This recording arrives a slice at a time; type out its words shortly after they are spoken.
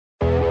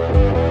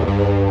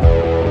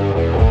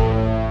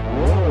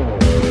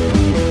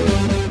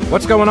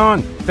What's going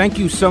on? Thank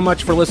you so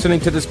much for listening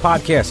to this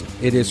podcast.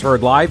 It is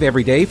heard live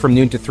every day from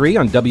noon to 3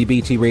 on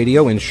WBT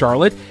Radio in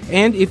Charlotte.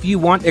 And if you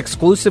want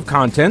exclusive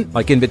content,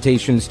 like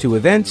invitations to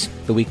events,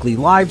 the weekly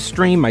live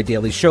stream, my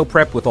daily show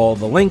prep with all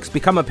the links,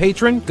 become a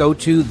patron, go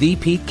to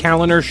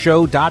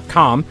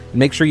thepetecalendarshow.com and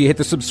make sure you hit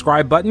the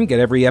subscribe button, get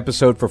every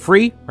episode for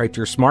free, right to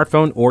your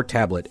smartphone or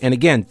tablet. And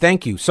again,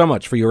 thank you so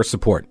much for your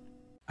support.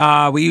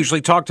 We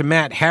usually talk to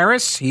Matt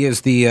Harris. He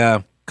is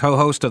the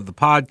co-host of the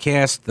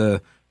podcast,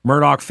 the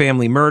Murdaugh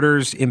Family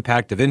Murders,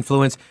 Impact of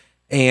Influence,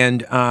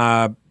 and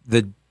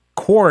the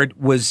court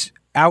was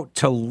out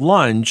to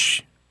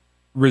lunch,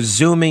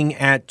 resuming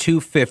at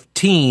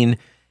 2:15,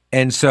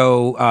 and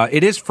so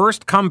it is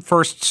first come,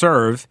 first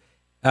serve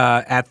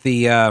at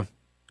the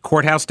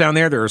courthouse down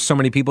there. There are so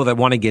many people that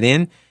want to get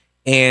in,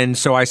 and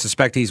so I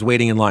suspect he's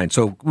waiting in line.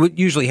 So what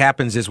usually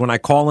happens is when I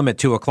call him at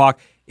 2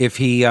 o'clock, if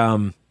he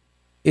can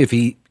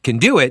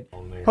do it.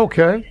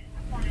 Okay.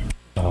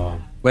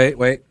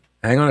 Wait,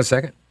 hang on a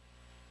second.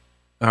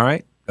 All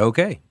right.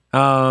 Okay.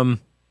 Don't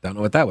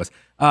know what that was.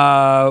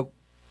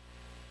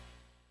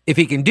 If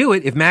he can do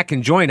it, if Matt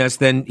can join us,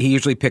 then he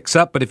usually picks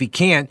up. But if he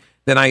can't,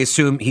 then I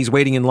assume he's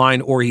waiting in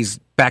line or he's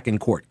back in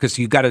court because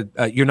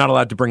you're not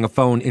allowed to bring a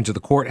phone into the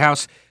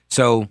courthouse.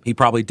 So he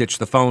probably ditched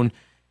the phone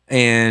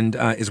and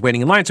is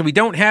waiting in line. So we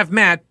don't have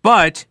Matt,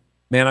 but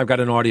man, I've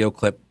got an audio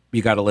clip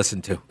you got to listen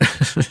to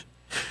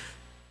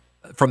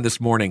from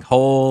this morning.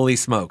 Holy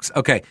smokes.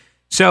 Okay.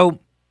 So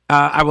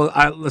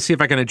let's see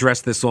if I can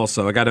address this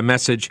also. I got a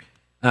message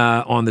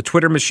on the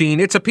Twitter machine.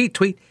 It's a Pete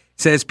tweet. It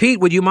says, Pete,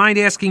 would you mind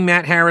asking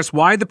Matt Harris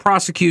why the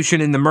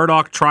prosecution in the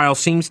Murdaugh trial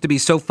seems to be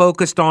so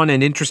focused on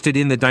and interested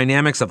in the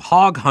dynamics of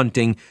hog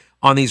hunting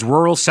on these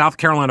rural South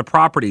Carolina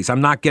properties?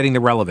 I'm not getting the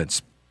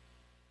relevance.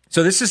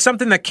 So this is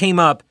something that came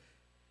up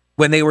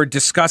when they were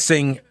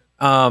discussing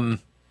the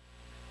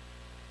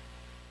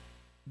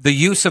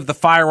use of the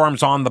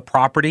firearms on the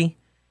property,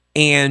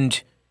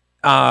 and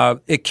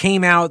it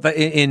came out that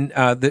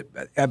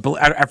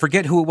I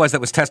forget who it was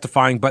that was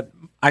testifying, but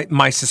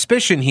my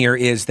suspicion here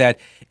is that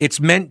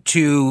it's meant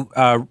to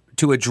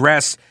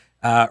address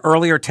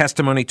earlier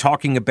testimony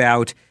talking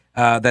about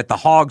that the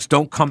hogs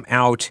don't come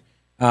out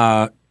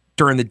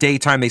during the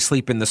daytime; they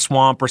sleep in the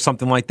swamp or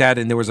something like that.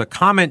 And there was a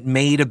comment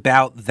made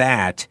about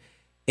that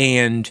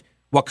and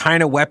what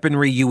kind of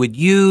weaponry you would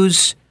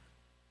use,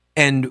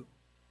 and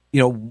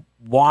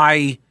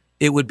why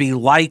it would be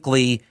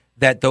likely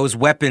that those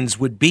weapons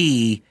would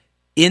be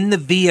in the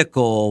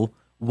vehicle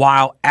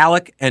while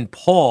Alec and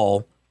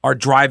Paul are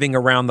driving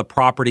around the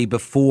property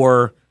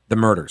before the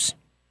murders,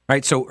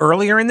 right? So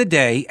earlier in the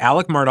day,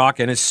 Alec Murdaugh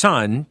and his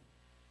son,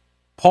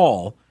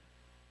 Paul,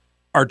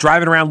 are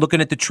driving around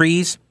looking at the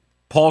trees.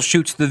 Paul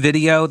shoots the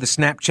video, the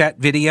Snapchat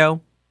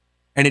video,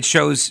 and it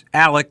shows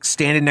Alec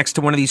standing next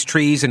to one of these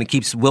trees, and it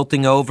keeps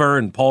wilting over,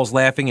 and Paul's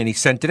laughing, and he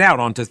sent it out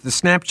onto the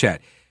Snapchat.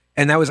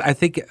 And that was, I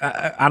think,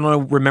 I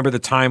don't remember the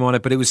time on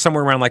it, but it was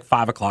somewhere around like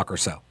 5 o'clock or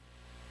so.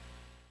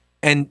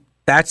 And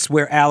that's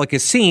where Alec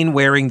is seen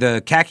wearing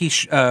the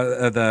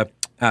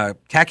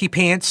khaki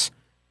pants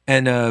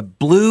and a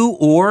blue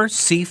or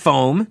sea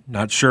foam.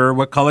 Not sure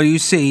what color you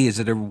see. Is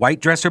it a white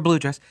dress or blue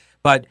dress?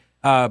 But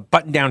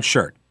button-down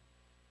shirt,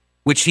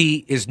 which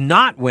he is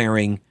not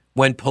wearing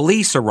when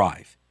police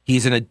arrive.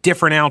 He's in a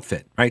different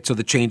outfit, right? So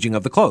the changing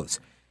of the clothes.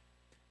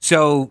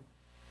 So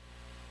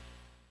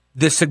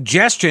the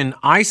suggestion,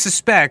 I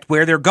suspect,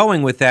 where they're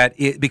going with that,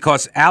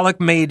 because Alec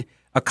made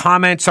a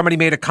comment, somebody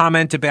made a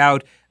comment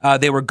about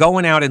they were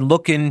going out and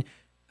looking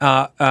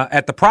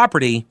at the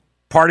property.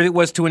 Part of it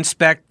was to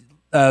inspect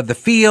the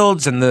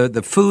fields and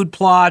the food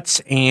plots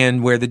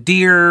and where the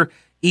deer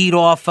eat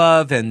off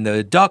of and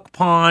the duck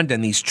pond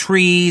and these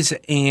trees.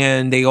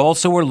 And they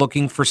also were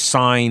looking for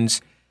signs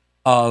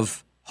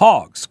of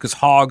hogs because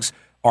hogs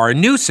are a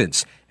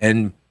nuisance.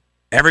 And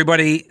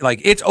everybody,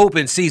 it's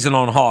open season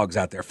on hogs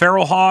out there.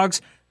 Feral hogs,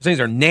 those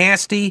things are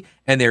nasty,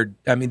 and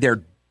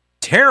they're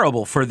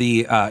terrible for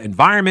the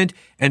environment.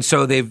 And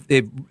so they've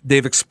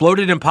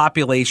exploded in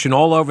population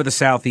all over the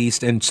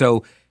Southeast. And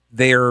so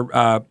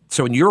so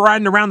when you're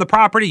riding around the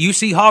property, you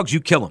see hogs, you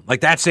kill them.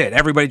 That's it.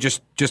 Everybody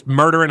just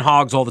murdering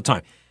hogs all the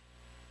time.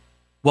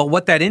 Well,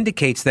 what that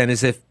indicates then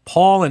is if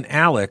Paul and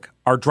Alec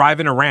are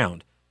driving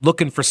around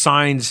looking for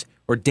signs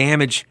or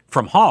damage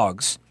from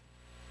hogs,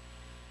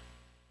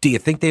 do you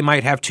think they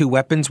might have two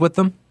weapons with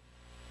them?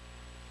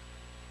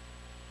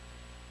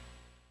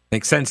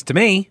 Makes sense to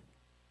me,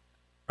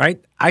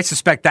 right? I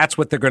suspect that's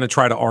what they're going to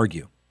try to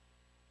argue.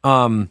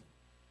 And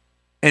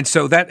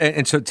so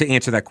to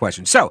answer that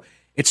question. So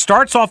it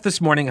starts off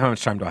this morning. How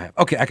much time do I have?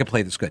 Okay, I can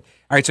play this good.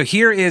 All right, so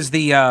here is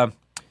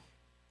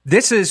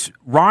this is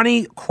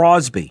Ronnie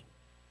Crosby.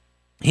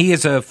 He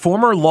is a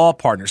former law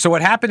partner. So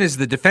what happened is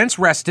the defense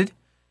rested,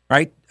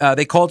 right?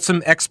 They called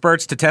some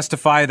experts to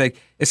testify. That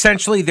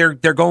essentially they're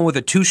going with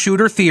a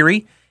two-shooter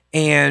theory,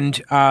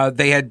 and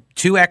they had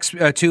two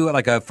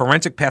like a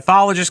forensic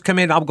pathologist come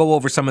in. I'll go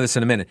over some of this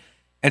in a minute.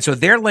 And so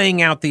they're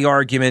laying out the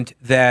argument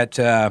that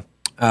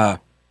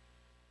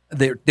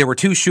there were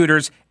two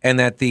shooters, and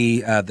that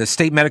the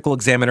state medical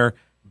examiner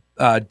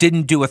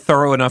didn't do a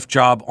thorough enough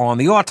job on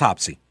the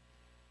autopsy.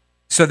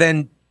 So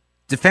then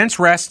defense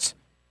rests,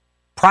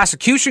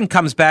 prosecution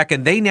comes back,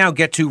 and they now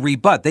get to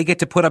rebut. They get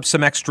to put up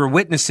some extra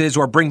witnesses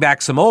or bring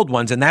back some old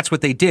ones, and that's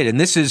what they did. And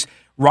this is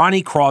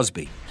Ronnie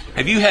Crosby.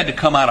 Have you had to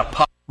come out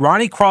of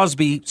Ronnie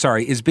Crosby,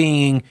 is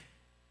being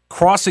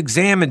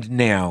cross-examined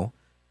now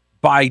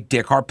by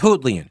Dick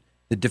Harpootlian,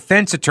 the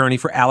defense attorney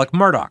for Alec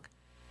Murdaugh.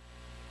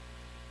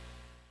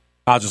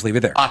 I'll just leave it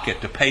there. Pocket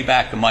to pay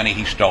back the money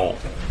he stole?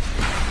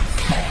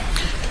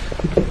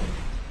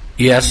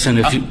 Yes, and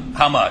if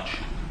how much?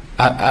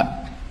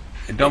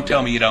 Don't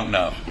tell me you don't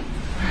know.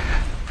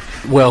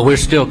 Well, we're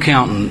still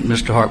counting,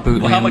 Mr.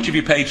 Harpootlian. Well, how much have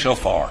you paid so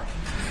far?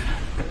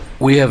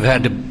 We have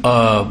had to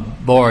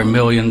borrow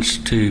millions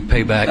to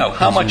pay back. No,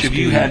 how much have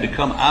you had to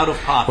come out of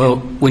pocket? Well,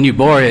 when you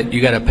borrow it,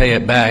 you got to pay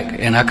it back,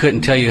 and I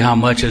couldn't tell you how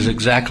much has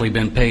exactly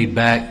been paid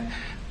back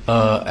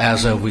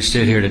as of we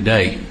sit here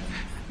today.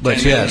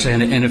 But yes,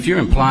 and if you're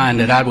implying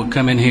that I would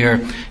come in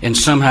here and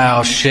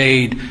somehow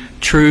shade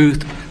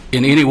truth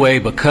in any way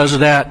because of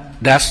that,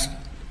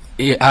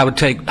 I would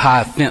take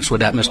high offense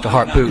with that, Mr.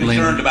 Harpootlian. I'm not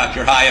concerned about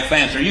your high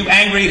offense. Are you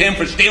angry at him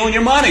for stealing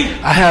your money?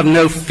 I have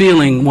no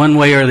feeling one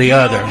way or the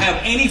other. I don't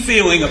have any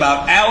feeling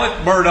about Alec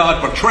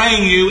Murdaugh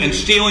betraying you and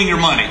stealing your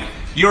money.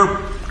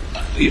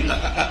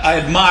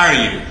 I admire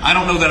you. I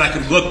don't know that I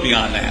could look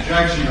beyond that.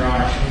 Objection, Your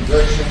Honor.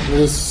 Objection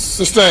is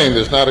sustained.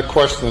 It's not a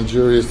question the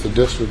jury is to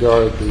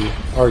disregard the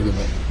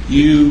argument.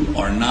 You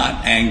are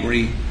not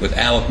angry with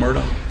Alec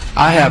Murdaugh?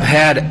 I have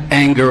had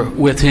anger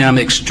with him,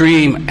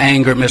 extreme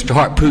anger, Mr.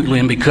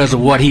 Harpootlian, because of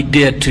what he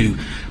did to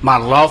my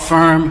law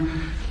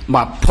firm,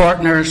 my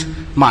partners,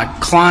 my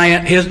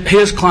client,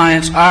 his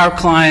clients, our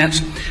clients,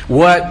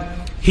 what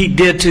he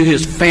did to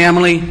his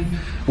family,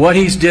 what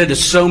he's did to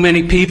so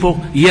many people.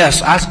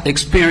 Yes, I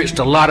experienced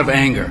a lot of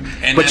anger.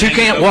 But you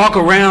can't walk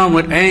around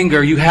with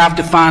anger. You have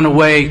to find a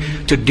way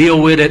to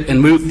deal with it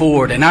and move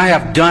forward. And I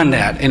have done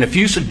that. And if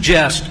you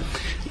suggest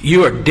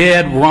you are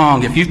dead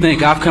wrong if you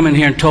think I've come in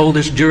here and told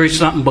this jury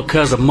something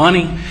because of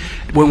money,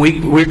 when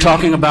we're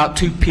talking about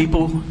two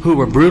people who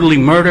were brutally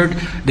murdered,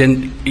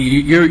 then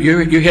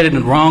you're headed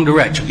in the wrong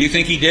direction. Do you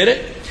think he did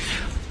it?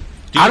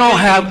 I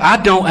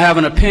don't have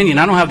an opinion.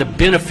 I don't have the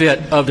benefit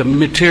of the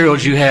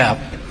materials you have.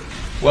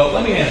 Well,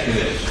 let me ask you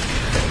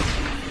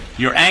this.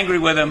 You're angry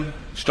with him,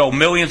 stole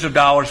millions of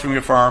dollars from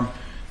your firm.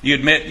 You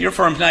admit your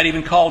firm's not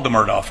even called the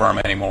Murdaugh firm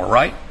anymore,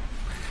 right?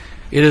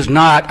 It is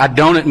not. I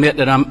don't admit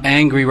that I'm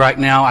angry right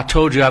now. I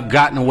told you I've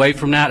gotten away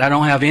from that. I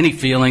don't have any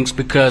feelings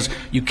because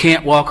you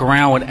can't walk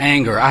around with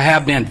anger. I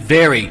have been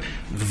very,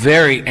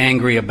 very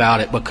angry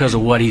about it because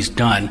of what he's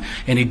done.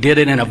 And he did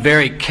it in a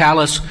very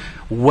callous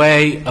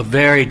way, a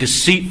very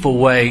deceitful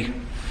way.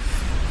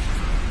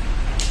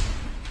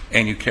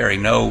 And you carry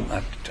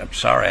I'm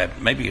sorry,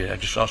 maybe I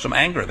just saw some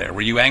anger there.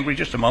 Were you angry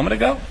just a moment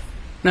ago?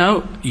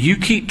 No, you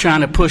keep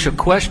trying to push a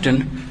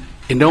question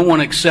and don't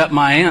want to accept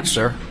my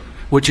answer,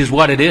 which is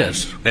what it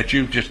is. That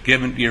you've just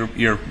given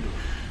your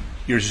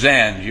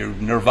Zen, your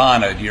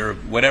Nirvana, your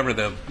whatever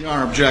the... Your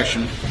Honor,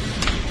 objection.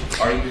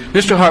 Are you,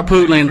 Mr.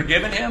 Harpootlian,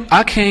 forgiven him?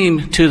 I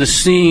came to the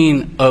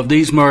scene of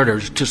these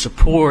murders to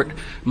support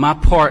my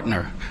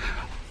partner.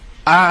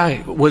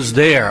 I was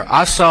there.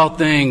 I saw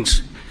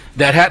things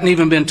that hadn't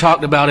even been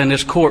talked about in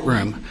this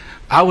courtroom.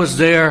 I was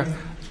there.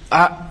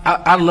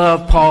 I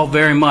love Paul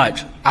very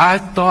much. I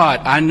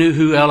thought I knew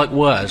who Alec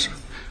was.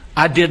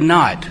 I did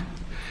not.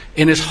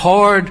 And it's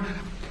hard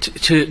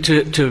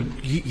to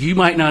you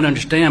might not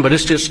understand, but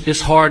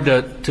it's hard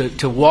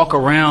to walk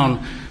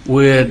around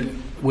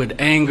with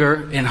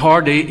anger, and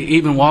hard to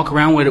even walk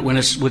around with it when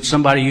it's with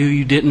somebody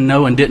you didn't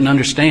know and didn't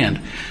understand.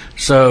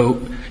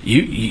 So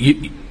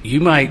you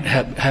might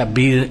have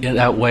be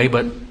that way,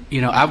 but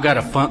you know, I've got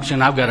to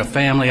function, I've got a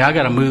family, I've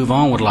got to move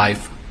on with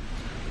life.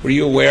 Were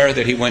you aware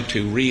that he went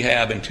to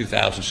rehab in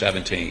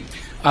 2017?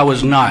 I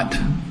was not,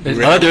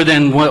 Really? Other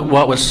than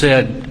what was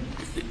said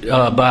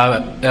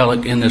by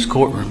Alec in this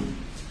courtroom.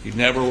 You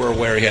never were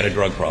aware he had a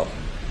drug problem?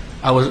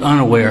 I was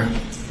unaware.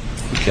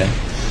 Okay.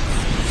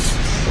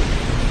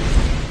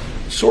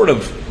 Sort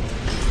of.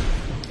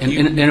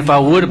 And if I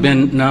would have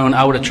been known,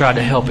 I would have tried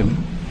to help him.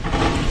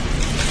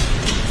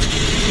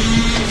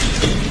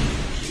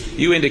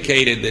 You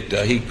indicated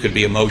that he could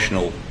be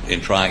emotional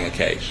in trying a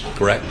case,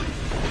 correct?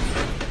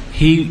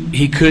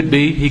 He could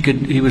be.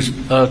 He was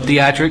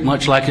theatric,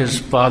 much like his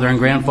father and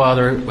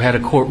grandfather had a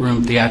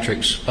courtroom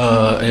theatrics,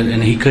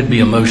 and he could be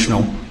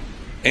emotional.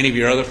 Any of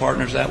your other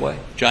partners that way?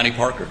 Johnny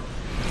Parker?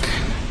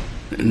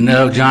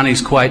 No,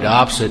 Johnny's quite the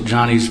opposite.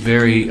 Johnny's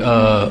very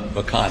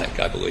Laconic,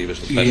 I believe, is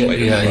the best way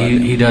to describe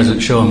it. He doesn't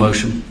show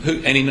emotion.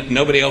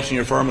 Nobody else in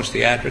your firm was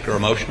theatric or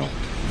emotional?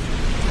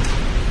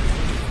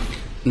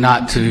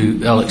 Not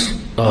to Alec's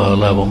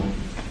level.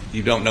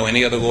 You don't know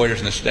any other lawyers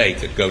in the state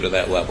that go to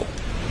that level?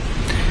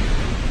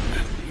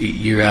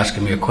 You're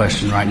asking me a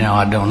question right now.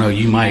 I don't know.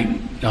 You might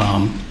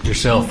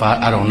yourself.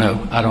 I don't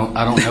know. I don't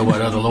know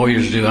what other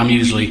lawyers do. I'm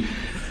usually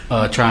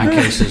trying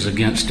cases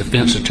against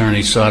defense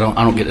attorneys, so I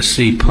don't get to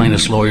see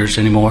plaintiffs' lawyers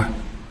anymore.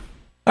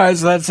 All right,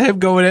 so that's him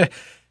going in.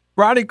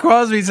 Ronnie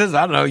Crosby says,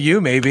 I don't know, you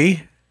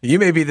maybe. You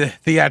may be the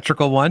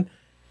theatrical one.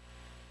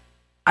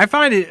 I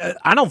find it.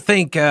 I don't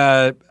think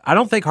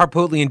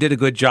Harpootlian did a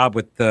good job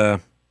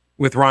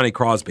with Ronnie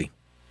Crosby.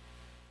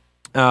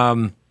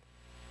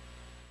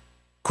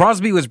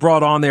 Crosby was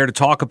brought on there to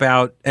talk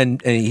about,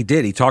 and he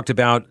did. He talked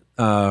about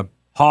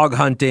hog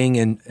hunting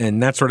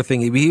and that sort of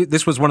thing.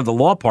 This was one of the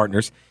law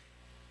partners,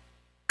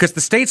 because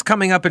the state's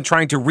coming up and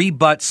trying to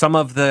rebut some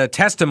of the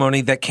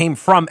testimony that came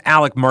from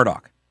Alec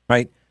Murdaugh,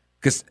 right?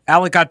 Because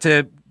Alec got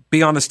to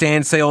be on the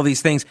stand, say all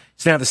these things.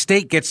 So now the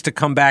state gets to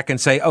come back and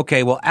say,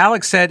 okay, well,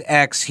 Alex said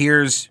X,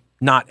 here's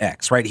not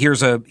X, right?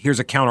 Here's a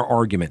counter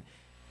argument.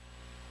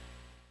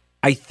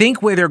 I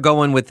think where they're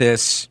going with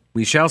this,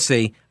 we shall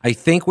see. I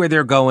think where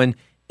they're going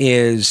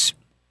is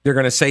they're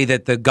going to say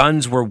that the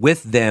guns were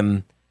with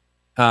them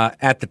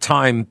at the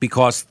time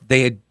because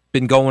they had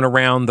been going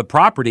around the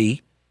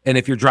property. And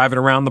if you're driving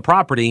around the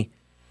property,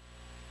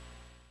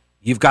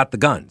 you've got the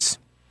guns.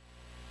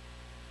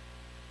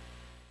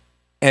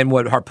 And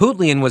what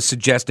Harpootlian was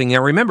suggesting,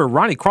 now remember,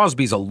 Ronnie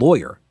Crosby's a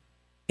lawyer,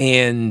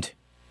 and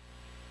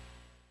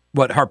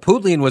what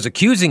Harpootlian was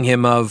accusing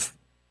him of,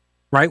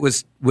 right,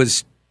 was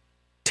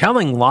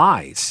telling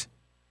lies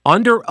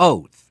under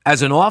oath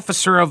as an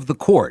officer of the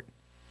court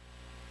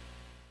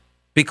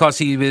because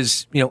he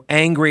was,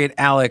 angry at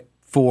Alec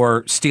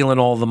for stealing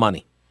all the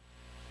money.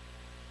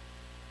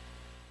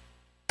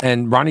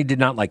 And Ronnie did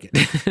not like it.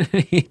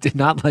 He did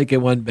not like it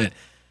one bit.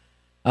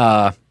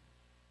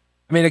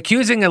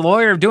 Accusing a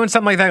lawyer of doing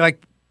something like that,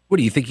 like, what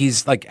do you think,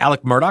 he's like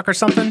Alec Murdaugh or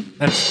something?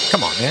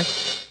 Come on,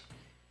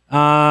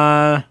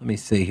 man. Let me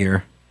see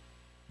here.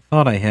 I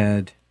thought I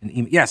had an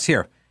email. Yes,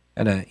 here.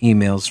 Had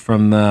emails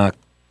from,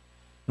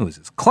 who is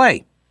this?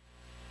 Clay.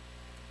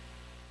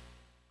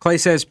 Clay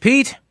says,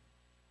 Pete,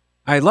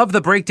 I love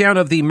the breakdown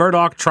of the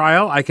Murdaugh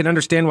trial. I can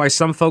understand why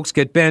some folks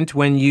get bent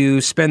when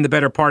you spend the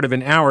better part of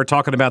an hour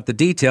talking about the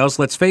details.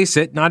 Let's face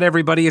it, not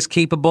everybody is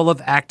capable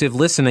of active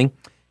listening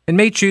and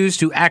may choose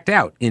to act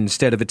out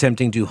instead of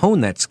attempting to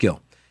hone that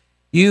skill.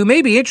 You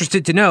may be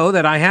interested to know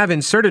that I have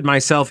inserted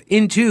myself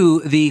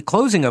into the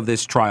closing of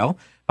this trial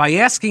by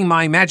asking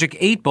my Magic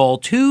 8-Ball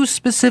 2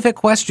 specific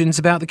questions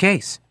about the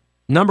case.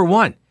 Number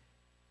 1,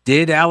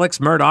 did Alex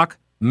Murdaugh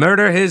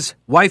murder his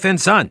wife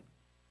and son?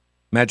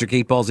 Magic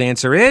 8-Ball's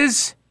answer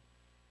is,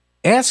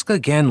 ask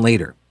again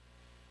later.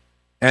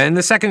 And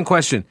the second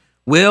question,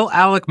 will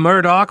Alec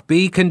Murdaugh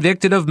be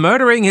convicted of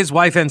murdering his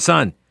wife and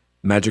son?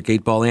 Magic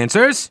 8-Ball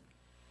answers,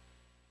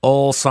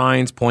 all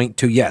signs point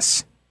to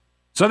yes.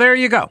 So there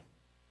you go.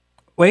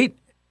 Wait,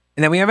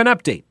 and then we have an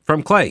update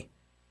from Clay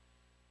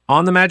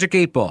on the Magic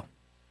 8-Ball.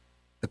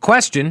 The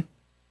question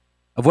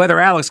of whether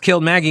Alex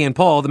killed Maggie and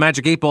Paul, the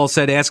Magic 8-Ball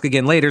said ask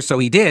again later, so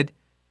he did.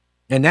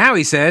 And now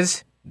he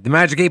says, the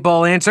Magic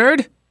 8-Ball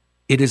answered,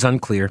 it is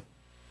unclear.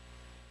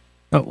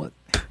 Oh, what?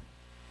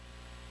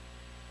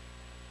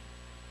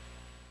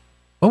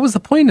 What was the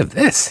point of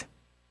this?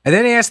 I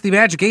then asked the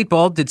Magic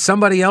 8-Ball, did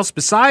somebody else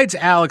besides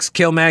Alex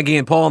kill Maggie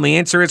and Paul? And the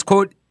answer is,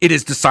 quote, it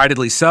is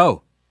decidedly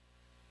so.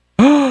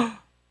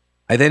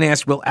 I then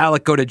asked, will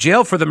Alec go to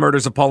jail for the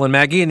murders of Paul and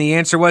Maggie? And the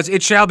answer was,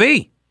 it shall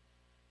be.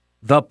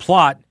 The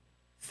plot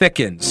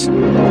thickens.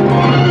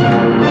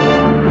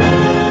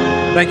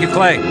 Thank you,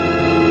 Clay.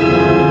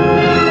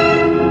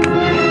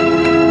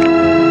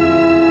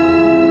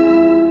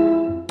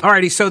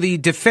 Alrighty, so the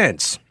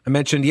defense. I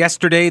mentioned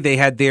yesterday they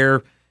had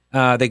their,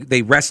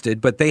 they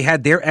rested, but they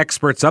had their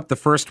experts up. The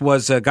first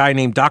was a guy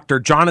named Dr.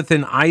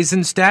 Jonathan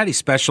Eisenstadt. He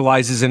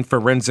specializes in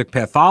forensic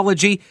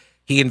pathology.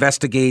 He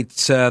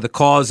investigates the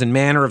cause and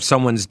manner of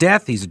someone's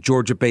death. He's a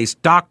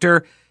Georgia-based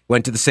doctor,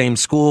 went to the same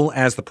school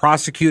as the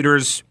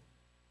prosecutor's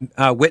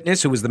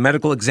witness, who was the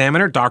medical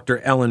examiner, Dr.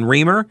 Ellen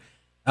Reamer,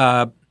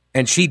 and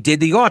she did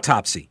the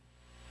autopsy.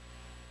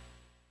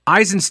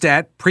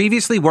 Eisenstadt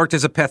previously worked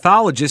as a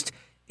pathologist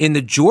in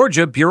the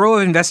Georgia Bureau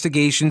of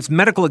Investigation's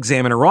medical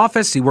examiner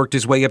office. He worked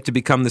his way up to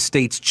become the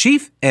state's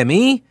chief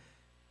ME.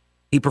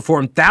 He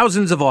performed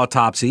thousands of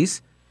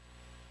autopsies,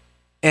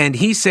 and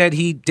he said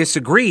he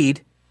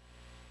disagreed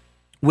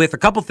with a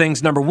couple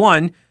things. Number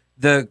one,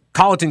 the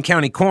Colleton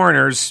County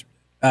coroner's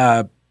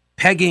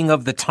pegging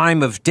of the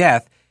time of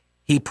death.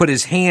 He put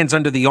his hands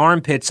under the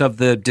armpits of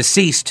the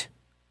deceased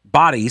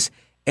bodies,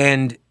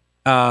 and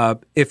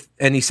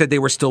he said they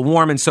were still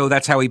warm, and so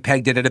that's how he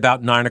pegged it at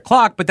about 9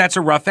 o'clock. But that's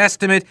a rough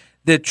estimate.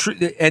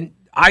 And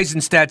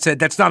Eisenstadt said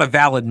that's not a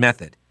valid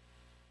method.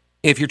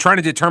 If you're trying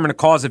to determine a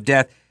cause of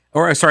death,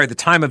 the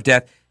time of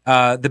death,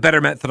 the better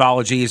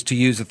methodology is to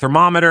use a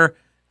thermometer,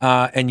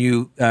 and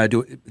you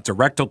it's a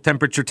rectal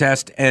temperature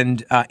test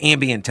and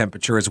ambient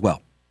temperature as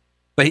well.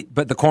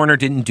 But the coroner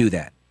didn't do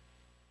that.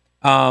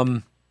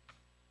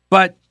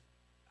 But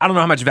I don't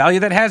know how much value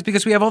that has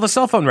because we have all the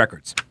cell phone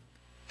records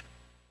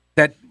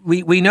that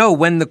we know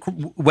when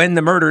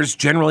the murders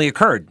generally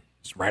occurred.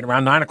 It's right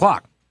around 9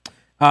 o'clock.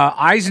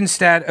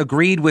 Eisenstadt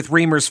agreed with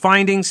Reamer's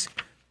findings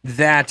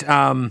agreed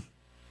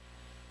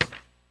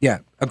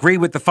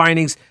with the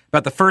findings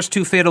about the first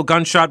 2 fatal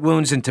gunshot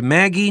wounds into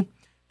Maggie,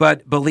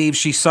 but believes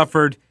she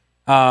suffered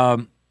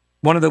one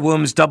of the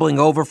wounds doubling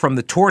over from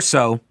the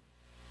torso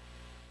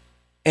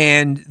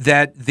and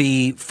that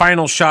the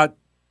final shot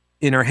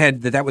in her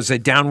head, that was a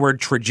downward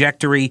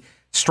trajectory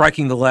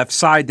striking the left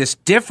side. This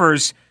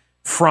differs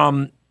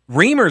from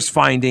Reamer's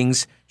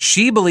findings.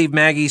 She believed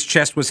Maggie's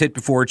chest was hit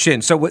before her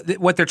chin. So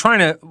what they're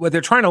trying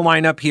to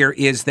line up here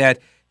is that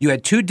you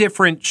had two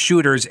different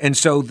shooters, and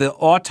so the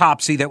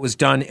autopsy that was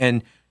done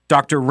and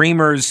Dr.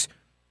 Reamer's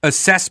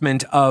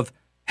assessment of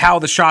how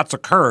the shots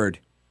occurred,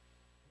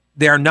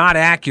 they're not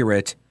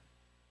accurate,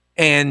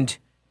 and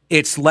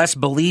it's less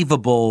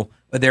believable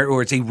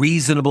or it's a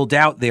reasonable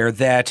doubt there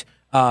that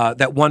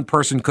that one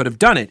person could have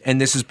done it.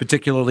 And this is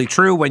particularly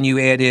true when you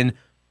add in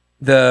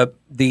the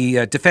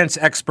defense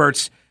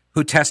experts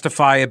who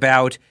testify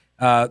about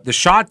the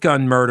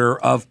shotgun murder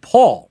of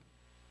Paul.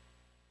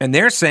 And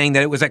they're saying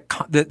that it was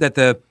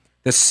that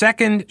the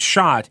second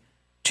shot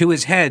to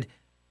his head,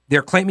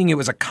 they're claiming it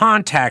was a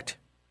contact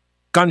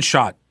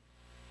gunshot,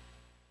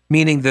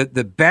 meaning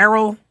the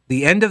barrel,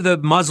 the end of the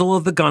muzzle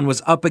of the gun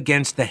was up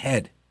against the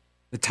head,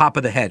 the top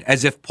of the head,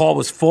 as if Paul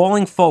was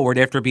falling forward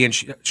after being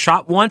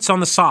shot once on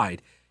the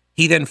side.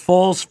 He then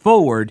falls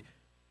forward,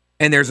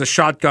 and there's a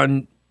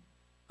shotgun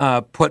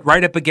put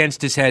right up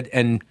against his head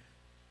and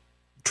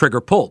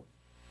trigger pulled.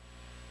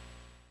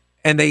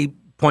 And they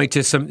point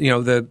to some,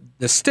 the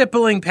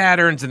stippling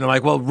patterns, and they're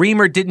like, well,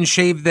 Reamer didn't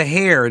shave the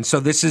hair, and so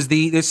this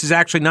is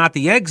actually not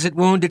the exit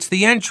wound, it's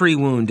the entry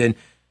wound, and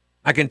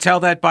I can tell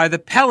that by the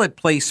pellet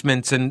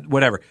placements and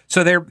whatever.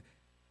 So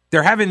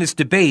they're having this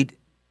debate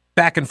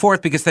back and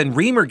forth, because then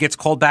Reamer gets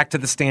called back to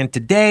the stand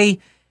today,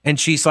 and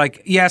she's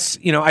like, yes,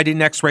 I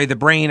didn't x-ray the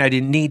brain, I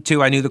didn't need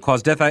to, I knew the cause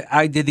of death,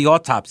 I did the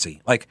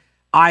autopsy. Like,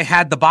 I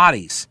had the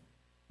bodies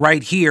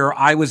right here,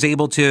 I was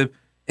able to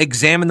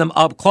examine them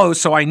up close,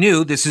 so I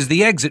knew this is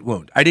the exit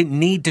wound. I didn't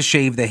need to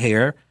shave the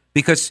hair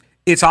because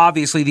it's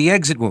obviously the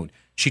exit wound.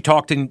 She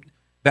talked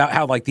about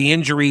how the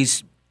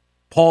injuries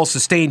Paul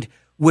sustained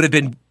would have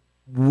been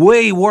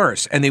way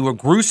worse, and they were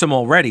gruesome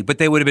already, but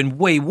they would have been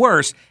way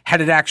worse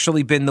had it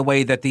actually been the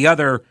way that the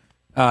other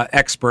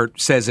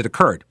expert says it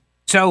occurred.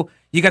 So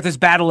you got this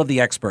battle of the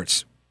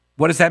experts.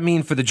 What does that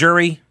mean for the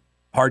jury?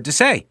 Hard to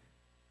say,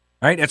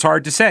 right? It's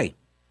hard to say.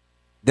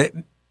 That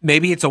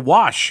maybe it's a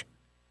wash.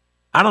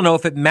 I don't know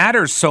if it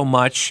matters so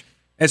much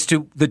as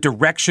to the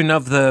direction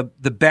of the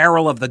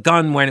barrel of the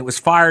gun when it was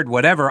fired,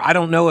 whatever. I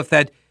don't know if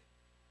that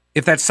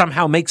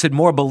somehow makes it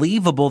more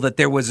believable that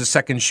there was a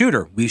second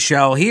shooter. We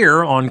shall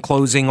hear on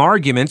closing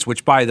arguments,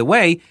 which, by the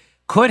way,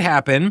 could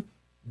happen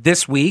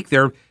this week.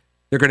 They're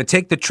going to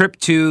take the trip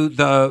to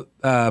the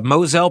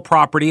Moselle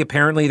property.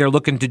 Apparently, they're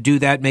looking to do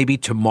that maybe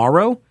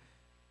tomorrow,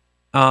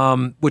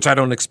 which I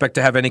don't expect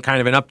to have any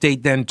kind of an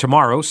update then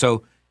tomorrow.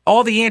 So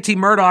all the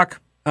anti-Murdaugh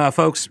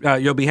folks,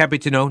 you'll be happy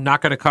to know, not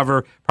going to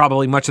cover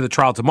probably much of the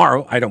trial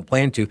tomorrow. I don't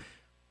plan to.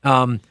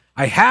 I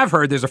have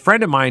heard there's a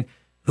friend of mine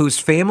whose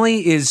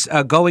family is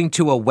going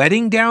to a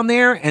wedding down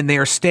there, and they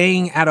are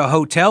staying at a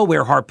hotel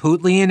where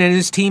Harpootlian and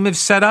his team have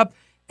set up,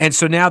 and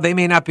so now they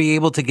may not be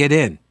able to get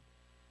in.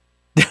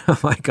 Oh,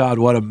 my God,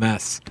 what a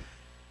mess.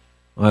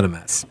 What a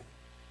mess.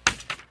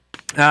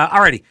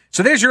 All righty,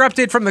 so there's your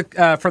update from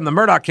the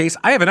Murdaugh case.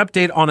 I have an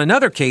update on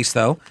another case,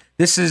 though.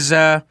 This is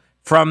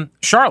from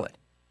Charlotte,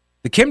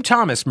 the Kim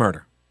Thomas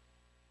murder.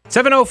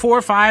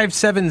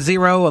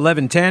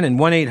 704-570-1110 and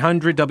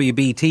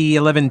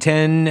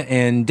 1-800-WBT-1110.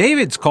 And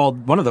David's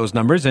called one of those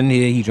numbers, and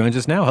he joins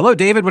us now. Hello,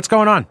 David. What's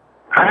going on?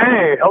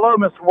 Hey. Hello,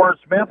 Mr.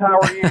 Wordsmith. How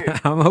are you?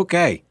 I'm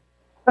okay.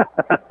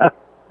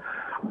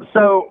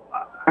 So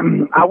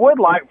I would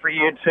like for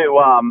you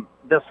to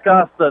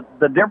discuss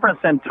the difference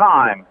in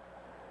time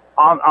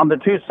on the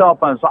two cell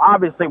phones. So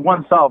obviously,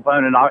 one cell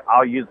phone, and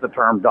I'll use the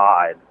term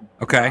died.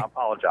 Okay. I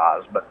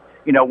apologize. But,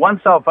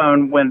 one cell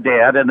phone went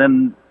dead, and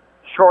then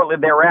shortly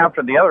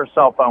thereafter, the other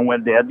cell phone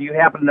went dead. Do you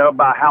happen to know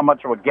about how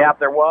much of a gap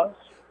there was?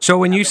 So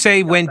when you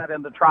say when that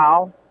in the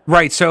trial,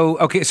 right? So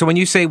okay. So when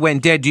you say when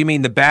dead, do you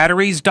mean the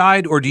batteries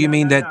died, or do you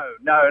mean that?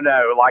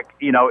 No. Like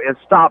it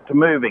stopped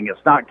moving.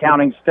 It's not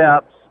counting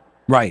steps.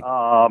 Right.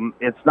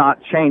 It's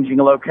not changing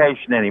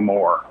location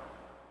anymore.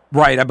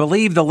 Right. I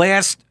believe the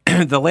last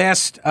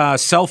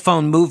cell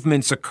phone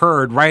movements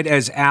occurred right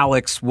as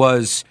Alex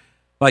was,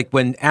 like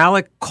when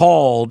Alec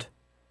called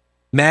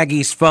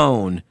Maggie's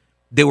phone.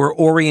 There were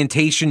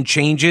orientation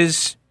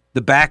changes.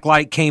 The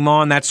backlight came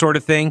on, that sort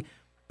of thing.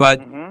 But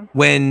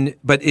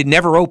but it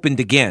never opened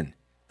again.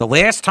 The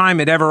last time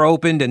it ever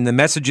opened and the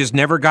messages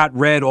never got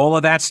read, all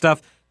of that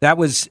stuff, that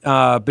was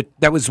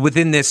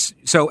within this.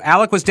 So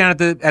Alec was down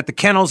at the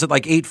kennels at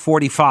like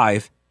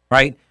 8:45,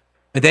 right?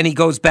 And then he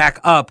goes back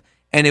up,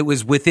 and it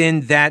was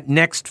within that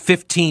next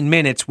 15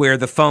 minutes where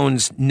the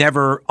phones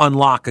never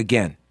unlock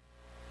again.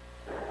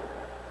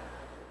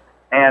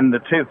 And the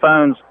two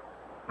phones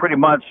pretty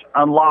much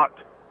unlocked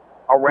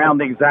around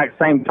the exact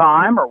same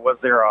time, or was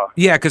there a...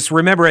 Yeah, because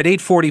remember at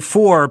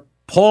 8:44,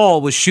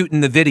 Paul was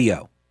shooting the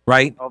video,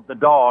 right? Of the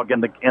dog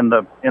in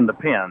the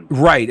pen.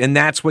 Right, and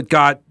that's what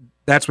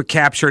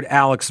captured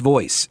Alec's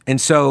voice.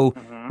 And so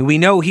we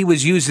know he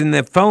was using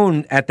the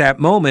phone at that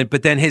moment,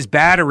 but then his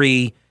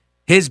battery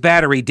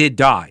did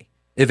die.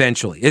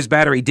 eventually. His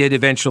battery did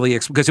eventually,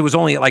 because it was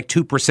only at like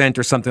 2%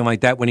 or something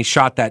like that when he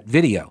shot that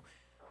video.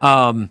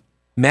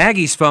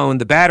 Maggie's phone,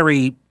 the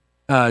battery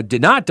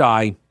did not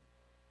die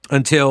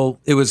until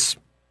it was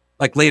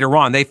like later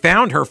on. They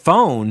found her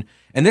phone,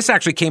 and this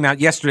actually came out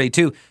yesterday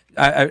too.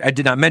 I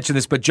did not mention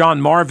this, but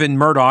John Marvin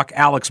Murdaugh,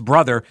 Alec's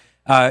brother,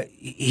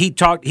 he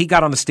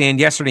got on the stand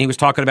yesterday. He was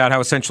talking about how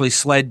essentially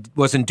SLED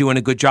wasn't doing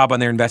a good job on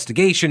their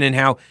investigation and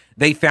how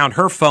they found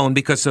her phone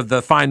because of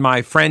the Find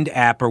My Friend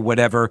app or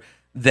whatever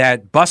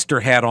that Buster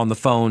had on the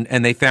phone,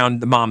 and they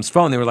found the mom's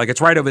phone. They were like,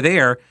 it's right over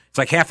there. It's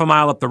like half a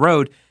mile up the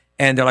road.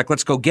 And they're like,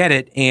 let's go get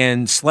it.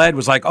 And SLED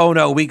was like, oh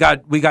no, we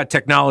got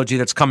technology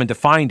that's coming to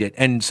find it.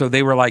 And so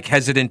they were like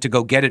hesitant to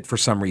go get it for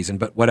some reason,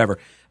 but whatever.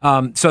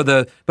 But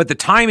the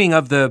timing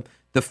of the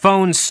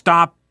phone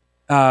stopped,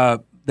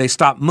 they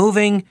stopped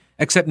moving,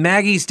 except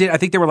Maggie's did. I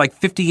think there were like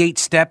 58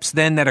 steps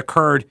then that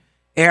occurred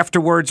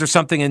afterwards or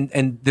something.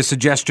 And the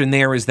suggestion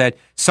there is that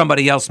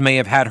somebody else may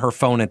have had her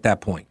phone at that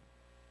point.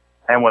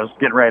 And was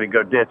getting ready to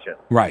go ditch it.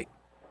 Right.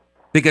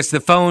 Because the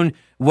phone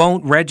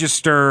won't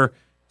register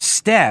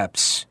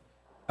steps,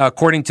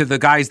 according to the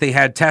guys they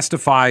had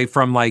testify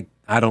from, like,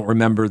 I don't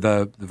remember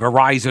the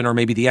Verizon or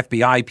maybe the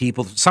FBI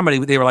people. Somebody,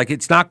 they were like,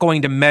 it's not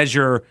going to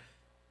measure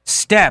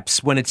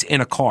steps when it's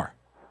in a car.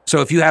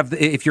 So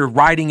if you're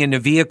riding in a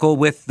vehicle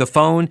with the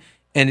phone,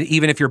 and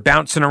even if you're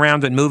bouncing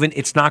around and moving,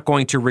 it's not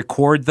going to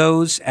record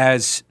those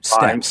as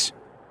steps. Fine.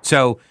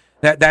 So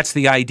that's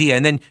the idea.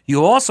 And then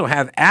you also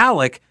have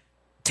Alec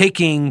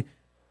taking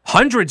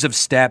hundreds of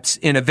steps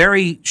in a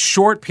very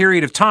short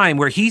period of time,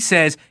 where he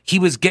says he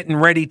was getting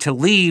ready to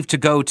leave to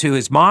go to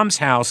his mom's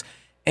house,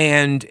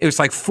 and it was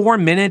like 4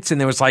 minutes,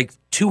 and there was like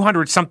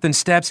 200 something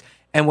steps.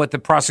 And what the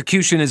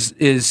prosecution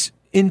is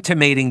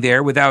intimating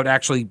there, without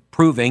actually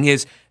proving,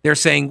 is they're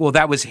saying, well,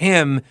 that was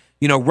him,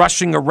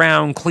 rushing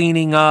around,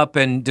 cleaning up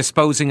and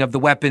disposing of the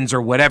weapons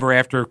or whatever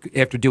after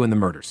doing the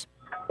murders.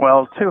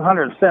 Well,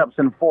 200 steps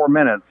in 4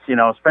 minutes,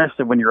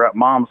 especially when you're at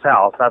mom's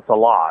house, that's a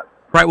lot.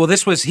 Right. Well,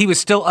 he was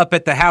still up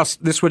at the house.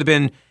 This would have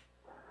been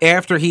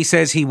after he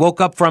says he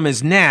woke up from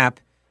his nap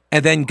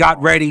and then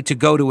got ready to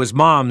go to his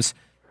mom's.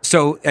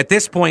 So at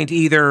this point,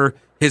 either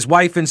his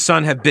wife and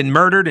son have been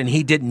murdered and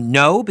he didn't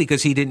know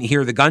because he didn't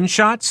hear the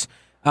gunshots,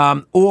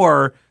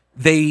 or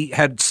they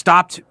had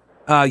stopped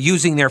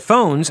using their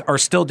phones, are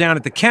still down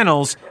at the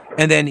kennels,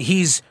 and then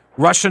he's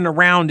rushing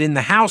around in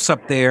the house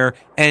up there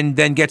and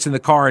then gets in the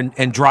car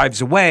and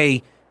drives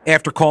away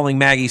after calling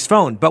Maggie's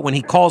phone. But when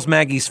he calls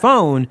Maggie's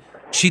phone,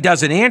 she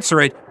doesn't answer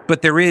it,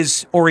 but there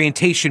is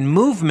orientation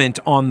movement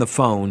on the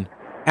phone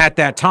at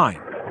that time.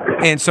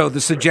 And so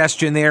the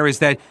suggestion there is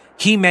that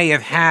he may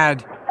have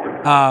had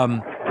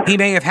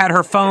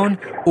her phone,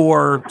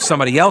 or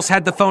somebody else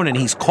had the phone and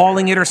he's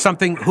calling it or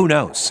something. Who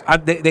knows?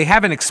 They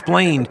haven't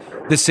explained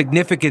the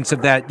significance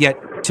of that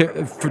yet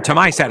to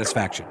my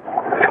satisfaction.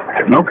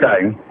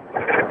 Okay.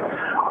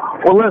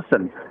 Well,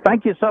 listen,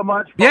 thank you so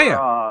much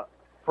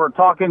for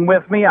talking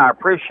with me. I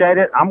appreciate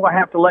it. I'm going to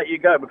have to let you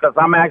go because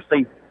I'm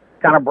actually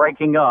kind of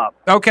breaking up.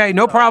 Okay,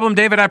 no problem,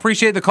 David. I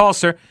appreciate the call,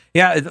 sir.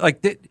 Yeah,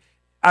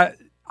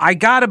 I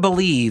got to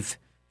believe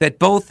that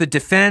both the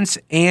defense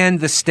and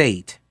the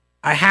state,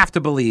 I have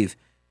to believe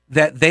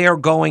that they are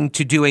going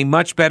to do a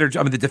much better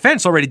job. I mean, the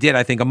defense already did,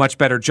 I think, a much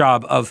better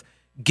job of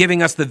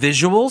giving us the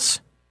visuals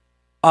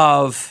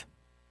of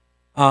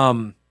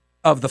the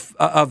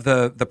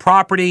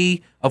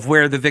property, of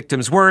where the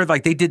victims were.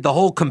 Like, they did the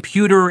whole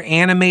computer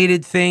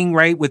animated thing,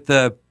 right, with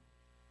the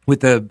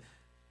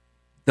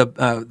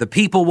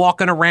people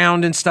walking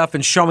around and stuff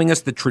and showing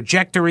us the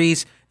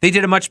trajectories. They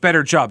did a much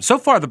better job. So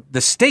far,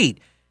 the state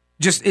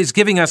just is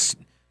giving us,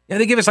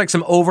 they give us like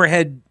some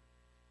overhead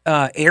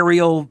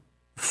aerial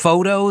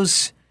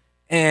photos,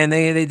 and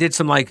they did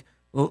some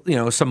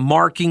some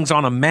markings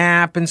on a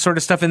map and sort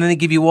of stuff. And then they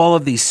give you all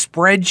of these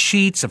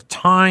spreadsheets of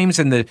times,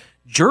 and the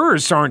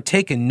jurors aren't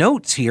taking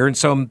notes here. And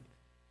so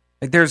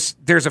there's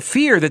a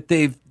fear that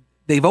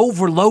they've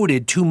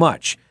overloaded too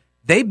much.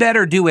 They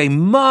better do a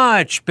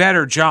much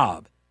better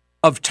job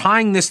of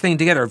tying this thing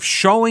together, of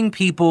showing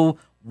people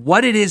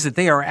what it is that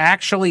they are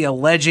actually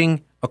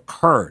alleging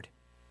occurred,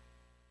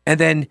 and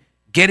then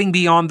getting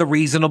beyond the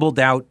reasonable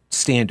doubt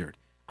standard.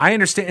 I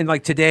understand,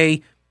 like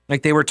today,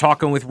 like they were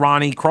talking with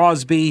Ronnie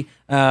Crosby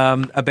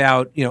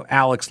about,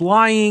 Alex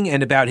lying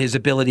and about his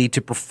ability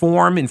to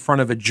perform in front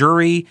of a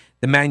jury,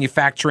 the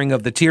manufacturing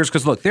of the tears.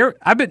 Because look,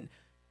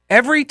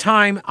 every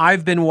time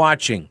I've been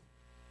watching,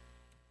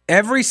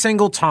 every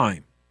single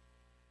time,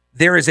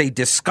 there is a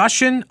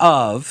discussion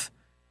of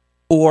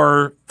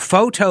or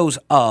photos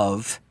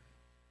of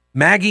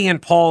Maggie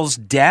and Paul's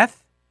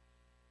death.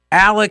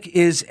 Alec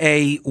is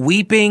a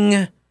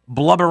weeping,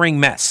 blubbering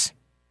mess.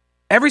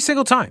 Every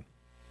single time.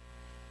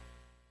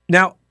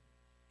 Now,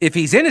 if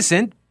he's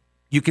innocent,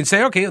 you can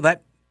say, okay,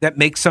 that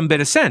makes some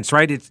bit of sense,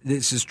 right?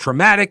 This is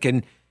traumatic,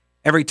 and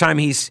every time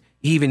he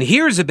even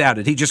hears about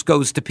it, he just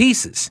goes to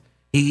pieces.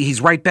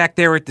 He's right back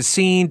there at the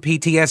scene,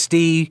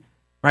 PTSD,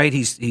 right?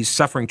 He's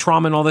suffering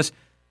trauma and all this.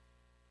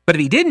 But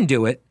if he did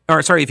do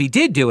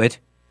it,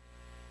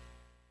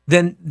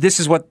 then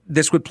this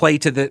would play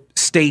to the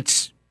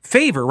state's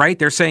favor, right?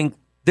 They're saying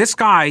this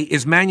guy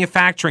is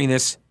manufacturing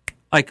this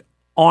like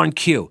on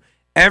cue.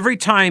 Every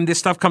time this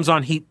stuff comes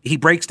on, he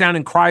breaks down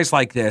and cries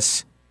like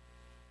this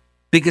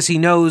because he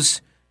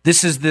knows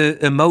this is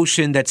the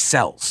emotion that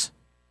sells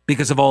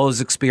because of all his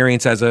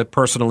experience as a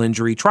personal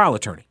injury trial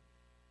attorney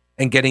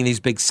and getting these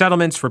big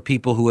settlements for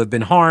people who have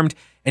been harmed.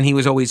 And he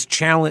was always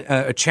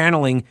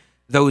channeling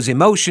those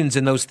emotions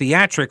and those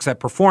theatrics, that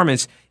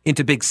performance,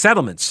 into big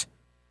settlements.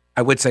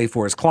 I would say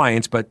for his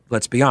clients, but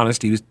let's be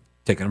honest, he was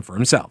taking them for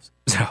himself.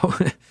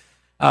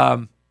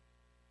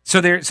 So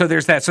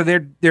there's that. So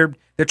they're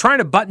trying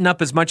to button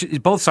up as much as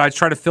both sides,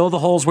 try to fill the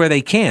holes where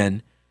they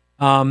can.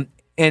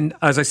 And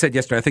as I said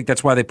yesterday, I think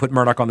that's why they put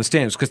Murdaugh on the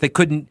stand, because they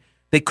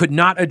could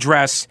not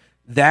address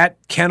that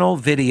kennel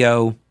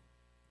video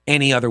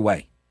any other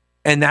way.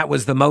 And that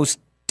was the most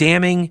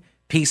damning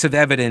piece of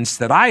evidence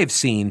that I have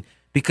seen,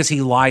 because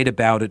he lied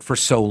about it for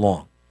so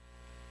long.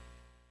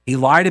 He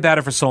lied about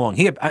it for so long.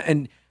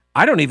 And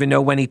I don't even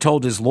know when he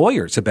told his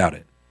lawyers about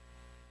it.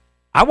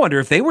 I wonder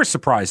if they were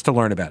surprised to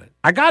learn about it.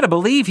 I got to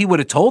believe he would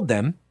have told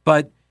them,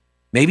 but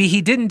maybe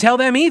he didn't tell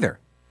them either.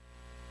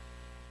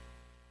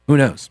 Who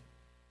knows?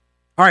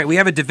 All right, we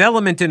have a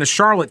development in a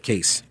Charlotte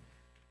case,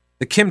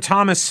 the Kim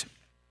Thomas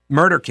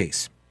murder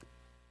case.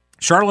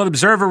 Charlotte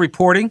Observer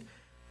reporting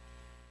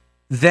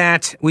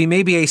that we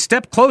may be a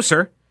step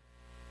closer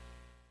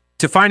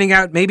to finding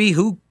out maybe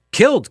who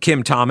killed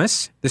Kim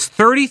Thomas, this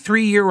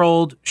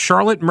 33-year-old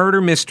Charlotte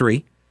murder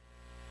mystery.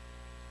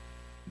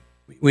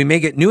 We may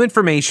get new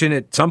information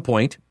at some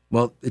point.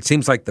 Well, it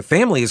seems like the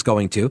family is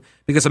going to,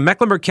 because a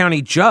Mecklenburg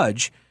County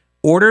judge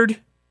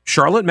ordered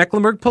Charlotte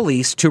Mecklenburg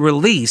police to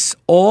release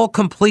all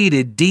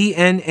completed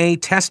DNA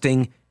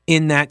testing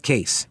in that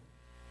case.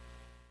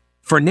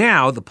 For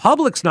now, the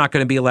public's not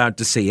going to be allowed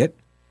to see it.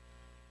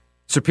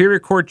 Superior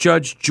Court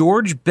Judge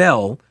George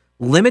Bell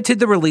limited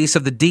the release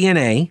of the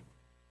DNA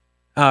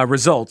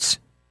results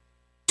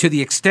to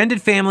the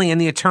extended family and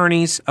the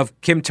attorneys of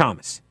Kim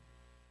Thomas.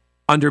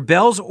 Under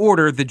Bell's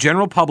order, the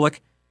general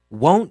public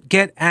won't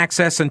get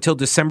access until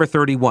December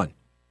 31.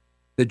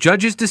 The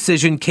judge's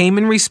decision came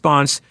in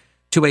response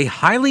to a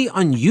highly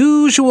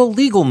unusual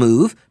legal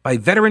move by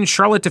veteran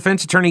Charlotte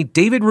defense attorney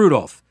David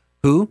Rudolph,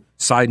 who,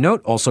 side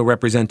note, also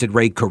represented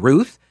Ray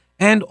Caruth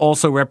and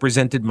also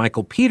represented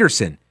Michael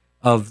Peterson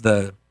of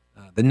the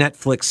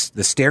Netflix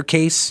The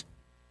Staircase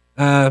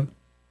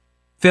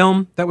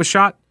film that was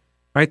shot,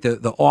 right?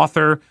 The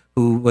author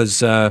who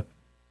was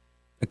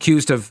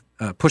accused of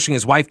pushing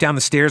his wife down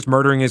the stairs,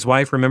 murdering his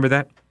wife. Remember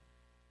that?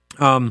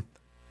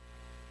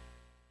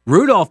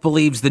 Rudolph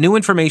believes the new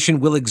information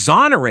will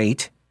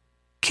exonerate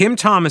Kim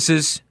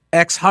Thomas's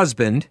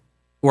ex-husband,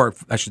 or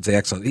I should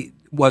say he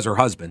was her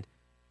husband,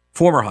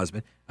 former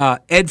husband,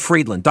 Ed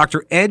Friedland,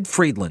 Dr. Ed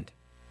Friedland.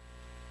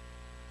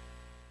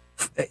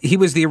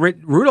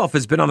 Rudolph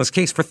has been on this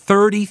case for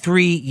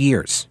 33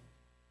 years.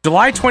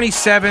 July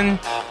 27,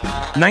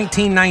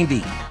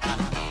 1990,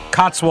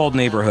 Cotswold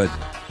neighborhood.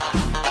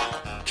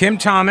 Kim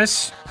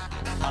Thomas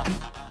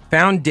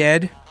found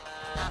dead,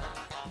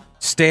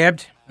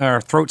 stabbed,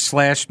 throat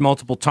slashed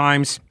multiple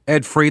times.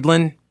 Ed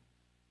Friedland,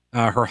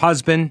 her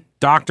husband,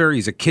 doctor,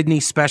 he's a kidney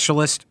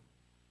specialist,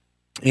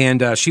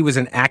 and she was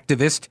an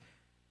activist,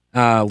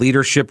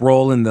 leadership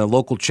role in the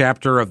local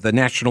chapter of the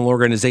National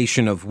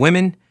Organization of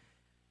Women.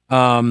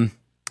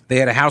 They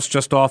had a house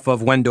just off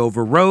of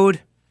Wendover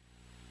Road,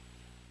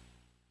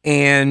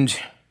 and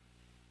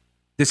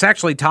this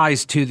actually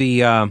ties to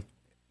the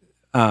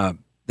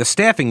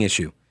staffing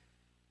issue.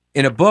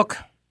 In a book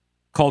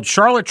called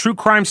Charlotte True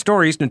Crime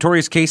Stories,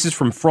 Notorious Cases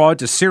from Fraud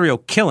to Serial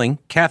Killing,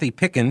 Kathy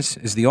Pickens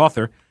is the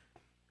author.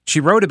 She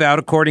wrote about,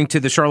 according to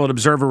the Charlotte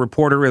Observer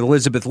reporter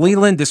Elizabeth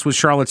Leland, this was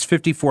Charlotte's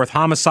 54th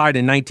homicide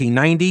in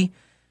 1990.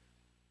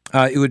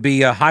 It would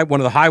be one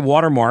of the high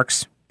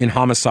watermarks in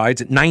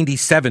homicides at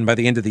 97 by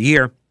the end of the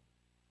year.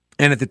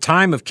 And at the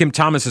time of Kim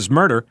Thomas's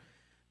murder,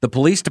 the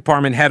police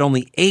department had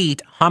only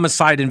 8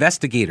 homicide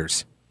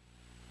investigators.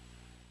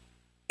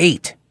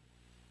 8.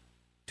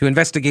 To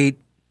investigate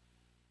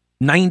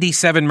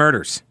 97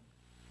 murders.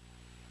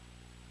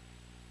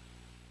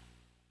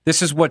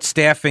 This is what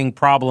staffing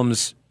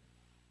problems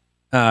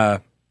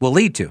will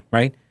lead to,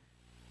 right?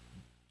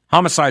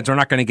 Homicides are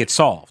not going to get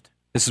solved.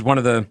 This is one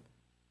of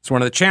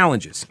the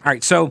challenges. All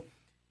right, so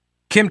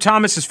Kim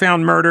Thomas is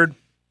found murdered,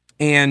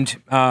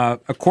 and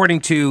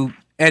according to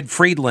Ed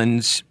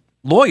Friedland's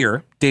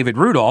lawyer, David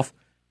Rudolph,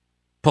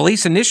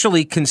 police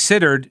initially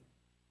considered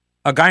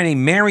a guy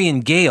named Marion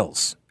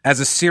Gales as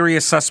a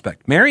serious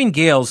suspect. Marion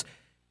Gales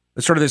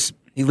was sort of this,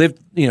 he lived,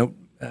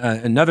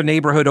 another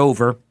neighborhood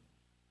over,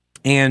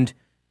 and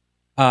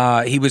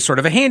he was sort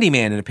of a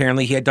handyman, and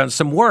apparently he had done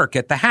some work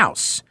at the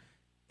house.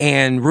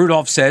 And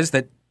Rudolph says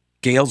that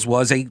Gales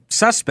was a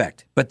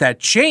suspect, but that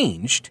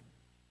changed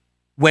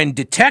when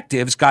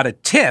detectives got a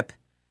tip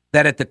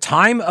that at the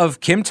time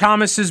of Kim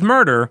Thomas's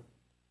murder,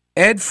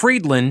 Ed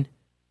Friedland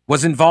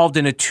was involved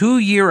in a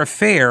 2-year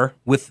affair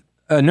with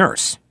a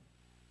nurse.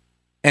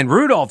 And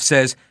Rudolph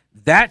says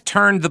that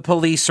turned the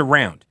police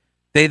around.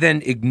 They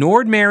then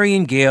ignored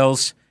Marion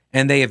Gales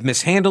and they have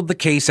mishandled the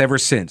case ever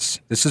since.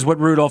 This is what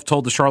Rudolph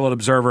told the Charlotte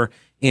Observer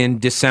in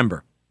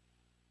December.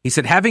 He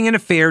said, having an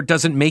affair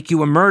doesn't make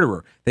you a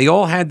murderer. They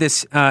all had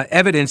this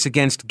evidence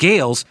against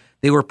Gales.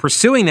 They were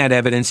pursuing that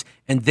evidence,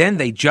 and then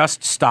they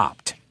just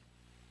stopped.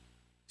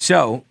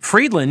 So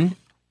Friedland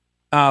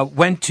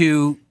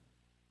Friedland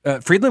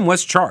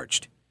was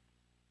charged,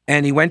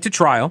 and he went to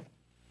trial.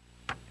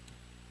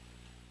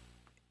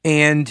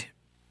 And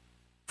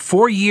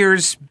 4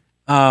 years,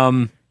 this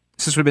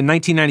would have been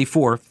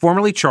 1994,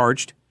 formally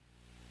charged.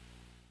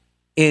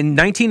 In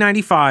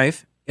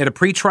 1995, at a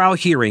pretrial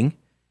hearing,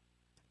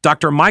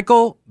 Dr.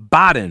 Michael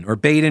Baden, or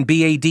Baden,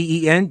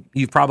 B-A-D-E-N,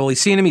 you've probably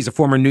seen him. He's a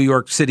former New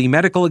York City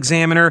medical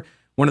examiner,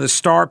 one of the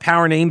star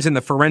power names in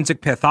the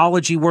forensic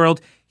pathology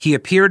world. He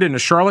appeared in a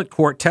Charlotte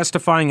court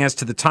testifying as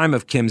to the time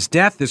of Kim's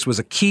death. This was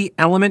a key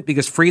element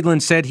because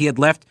Friedland said he had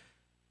left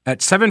at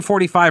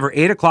 7:45 or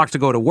 8 o'clock to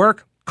go to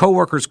work.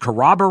 Coworkers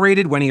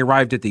corroborated when he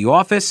arrived at the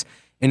office.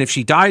 And if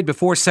she died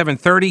before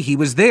 7:30, he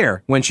was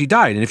there when she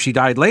died. And if she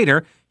died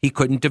later, he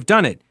couldn't have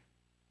done it.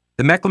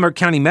 The Mecklenburg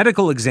County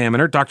medical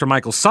examiner, Dr.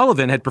 Michael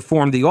Sullivan, had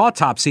performed the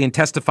autopsy and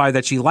testified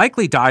that she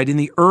likely died in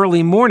the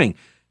early morning.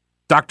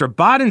 Dr.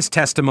 Baden's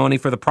testimony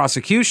for the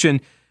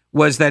prosecution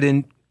was that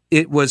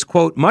it was,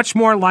 quote, much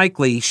more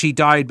likely she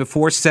died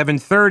before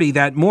 7:30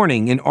 that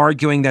morning, in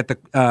arguing that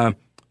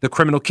the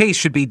criminal case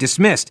should be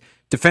dismissed.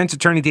 Defense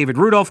attorney David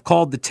Rudolph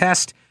called the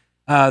test,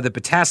 the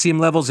potassium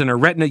levels in her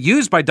retina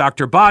used by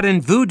Dr.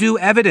 Baden, voodoo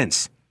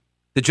evidence.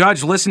 The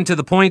judge listened to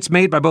the points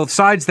made by both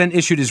sides, then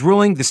issued his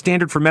ruling. The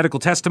standard for medical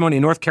testimony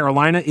in North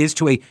Carolina is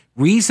to a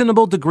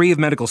reasonable degree of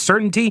medical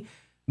certainty.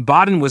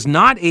 Baden was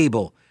not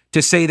able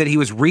to say that he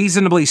was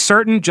reasonably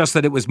certain, just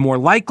that it was more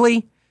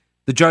likely.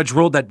 The judge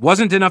ruled that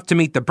wasn't enough to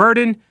meet the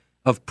burden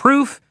of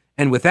proof,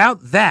 and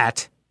without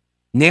that,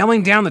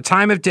 nailing down the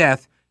time of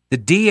death, the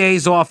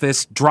DA's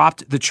office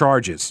dropped the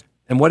charges.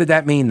 And what did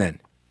that mean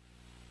then?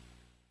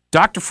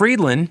 Dr.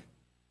 Friedland,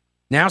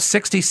 now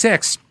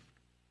 66,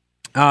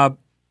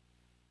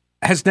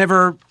 has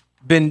never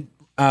been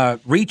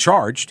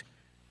recharged,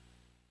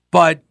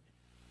 but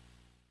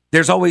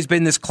there's always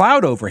been this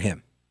cloud over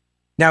him.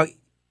 Now,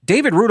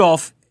 David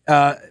Rudolph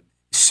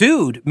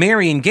sued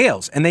Marion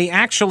Gales, and they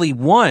actually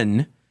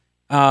won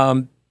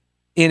in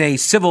a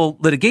civil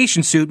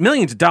litigation suit,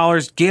 millions of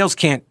dollars. Gales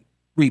can't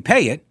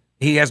repay it.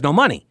 He has no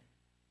money.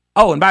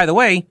 Oh, and by the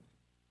way,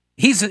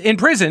 he's in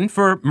prison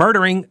for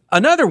murdering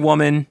another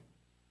woman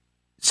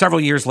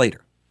several years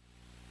later.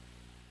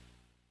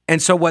 And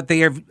so what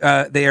they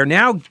are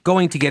now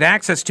going to get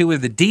access to are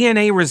the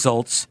DNA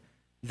results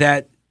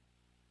that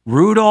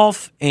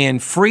Rudolph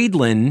and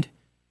Friedland,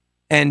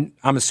 and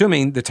I'm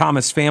assuming the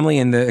Thomas family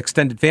and the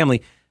extended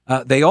family,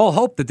 they all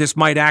hope that this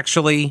might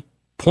actually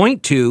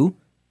point to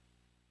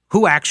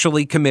who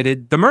actually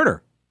committed the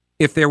murder.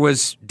 If there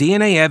was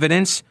DNA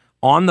evidence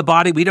on the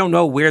body, we don't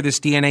know where this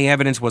DNA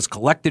evidence was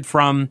collected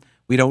from.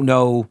 We don't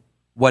know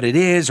what it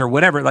is or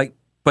whatever.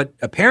 But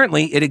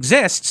apparently it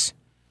exists.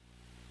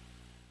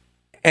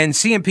 And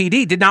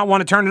CMPD did not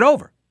want to turn it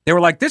over. They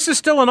were like, this is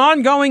still an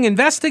ongoing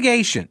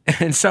investigation.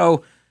 And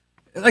so,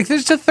 this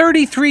is a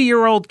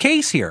 33-year-old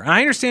case here. And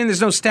I understand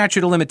there's no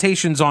statute of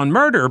limitations on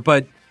murder,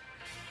 but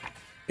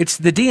it's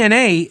the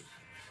DNA.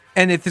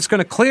 And if it's going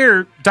to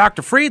clear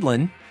Dr.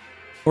 Friedland,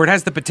 or it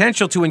has the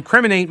potential to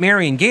incriminate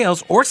Marion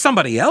Gales, or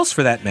somebody else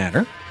for that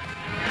matter,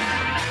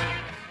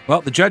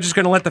 well, the judge is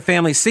going to let the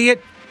family see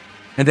it.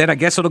 And then I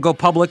guess it'll go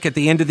public at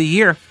the end of the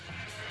year.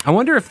 I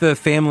wonder if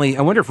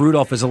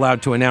Rudolph is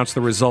allowed to announce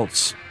the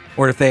results,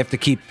 or if they have to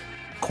keep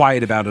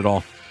quiet about it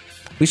all.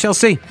 We shall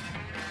see.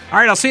 All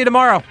right, I'll see you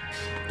tomorrow.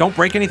 Don't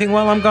break anything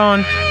while I'm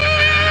gone.